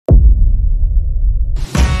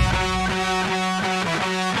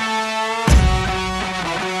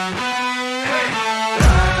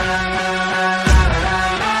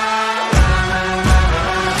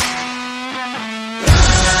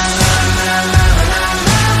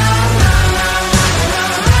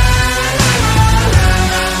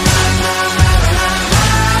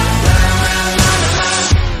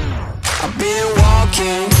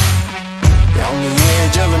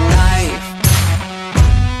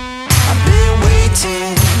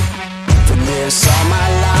this all my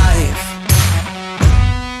life.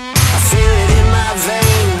 I feel it in my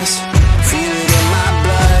veins, feel it in my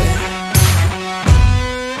blood.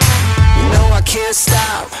 You know I can't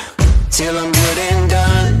stop till I'm good and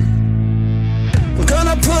done. I'm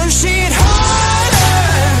gonna push it harder,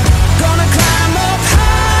 gonna climb up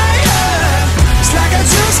higher. It's like I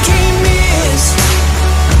just can't miss.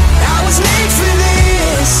 I was made for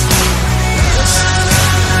this.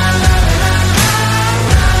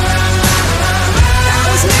 I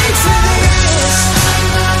was made for this.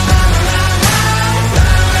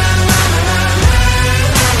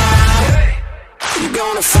 You're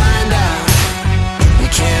gonna find out you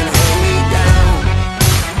can't hold me down.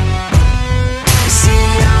 You see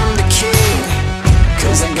I'm the king,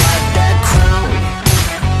 'cause I got that crown.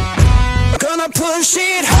 Gonna push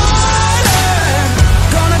it harder,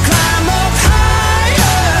 gonna climb up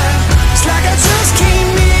higher. It's like I just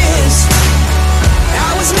can't miss.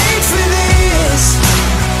 I was made for this.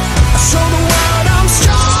 I'll show the world I'm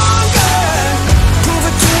stronger, prove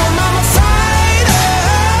it to 'em I'm a fighter.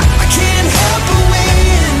 I can't help but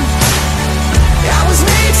win. I was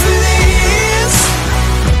made for this.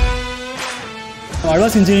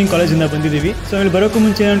 Advance engineering ಕಾಲೇಜಿಂದ ಬಂದಿದ್ದೀವಿ. So ಇಲ್ಲಿ ಬರೋಕ್ಕೂ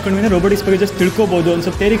ಮುಂಚೆ ಏನು ಅನ್ಕೊಂಡ್ವಿ robotics ಬಗ್ಗೆ just ತಿಳ್ಕೊಬೋದು, ಒಂದು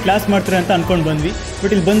ಸ್ವಲ್ಪ theory class ಮಾಡ್ತಾರೆ ಅಂತ ಅನ್ಕೊಂಡು ಬಂದ್ವಿ.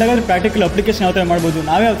 ಬಟ್ ಇಲ್ಲಿ ಬಂದಾಗ ಪ್ರಾಕ್ಟಿಕಲ್ ಅಪ್ಲಿಕೇಶನ್ ಯಾವ ಥರ ಮಾಡ್ಬೋದು,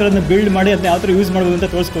 ನಾವೇ ಯಾವ ಥರ ಅದನ್ನ ಬಿಲ್ಡ್ ಮಾಡಿ ಅದನ್ನ ಯಾವ ಥರ ಯೂಸ್ ಮಾಡ್ಬೋದು ಅಂತ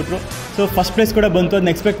ತೋರಿಸ್ಕೊಟ್ರು. ಸೊ ಫಸ್ಟ್ ಪ್ಲೇಸ್ ಕೂಡ ಬಂತು,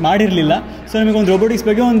 ಅದನ್ನ ಎಕ್ಸ್ಪೆಕ್ಟ್ ಮಾಡಿರಲಿಲ್ಲ. ಸೊ ನಮಗೆ ಒಂದು ರೋಬೋಟಿಕ್ಸ್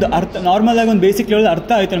ಬಗ್ಗೆ ಒಂದು ನಾರ್ಮಲ್ ಆಗಿ ಒಂದು ಬೇಸಿಕ್ ಲೆವೆಲ್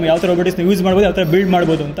ಅರ್ಥ ಆಯಿತು ನಮಗೆ ಯಾವ ಥರ ರೋಬೋಟಿಕ್ಸ್ನ ಯೂಸ್ ಮಾಡ್ಬೋದು, ಯಾವ ಥರ ಬಿಲ್ಡ್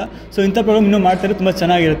ಮಾಡ್ಬೋದು ಅಂತ. ಸೊ ಇಂಥ ಪ್ರೋಗ್ರಾಮ್ ಇನ್ನೂ ಮಾಡ್ತಾರೆ, ತುಂಬ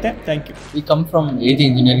ಚೆನ್ನಾಗಿರುತ್ತೆ. Thank you. We come from AG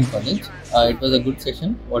Engineering College. It was a good session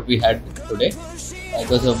what we had today. It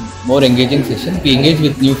was a more engaging session. We engaged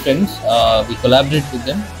with new friends. We collaborated with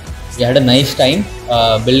them. We had a nice time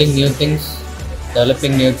building new things,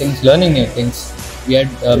 developing new things, learning new things. We had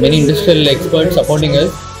many industrial experts supporting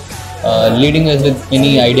us, leading us with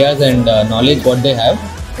many ideas and knowledge what they have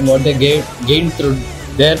and what they gained through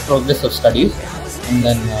their progress of studies. And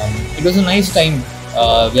then it was a nice time.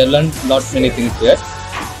 We have learned many things here.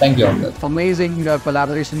 Thank you all. Amazing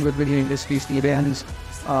collaboration with the industries, events,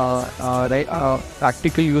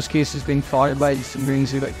 practical use cases being followed by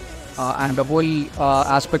students, and the whole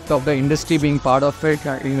aspect of the industry being part of it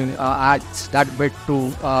adds that bit to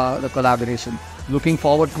the collaboration. Looking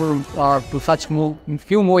forward to such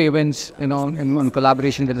few more events, in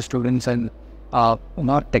collaboration with the students and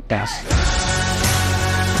Techties.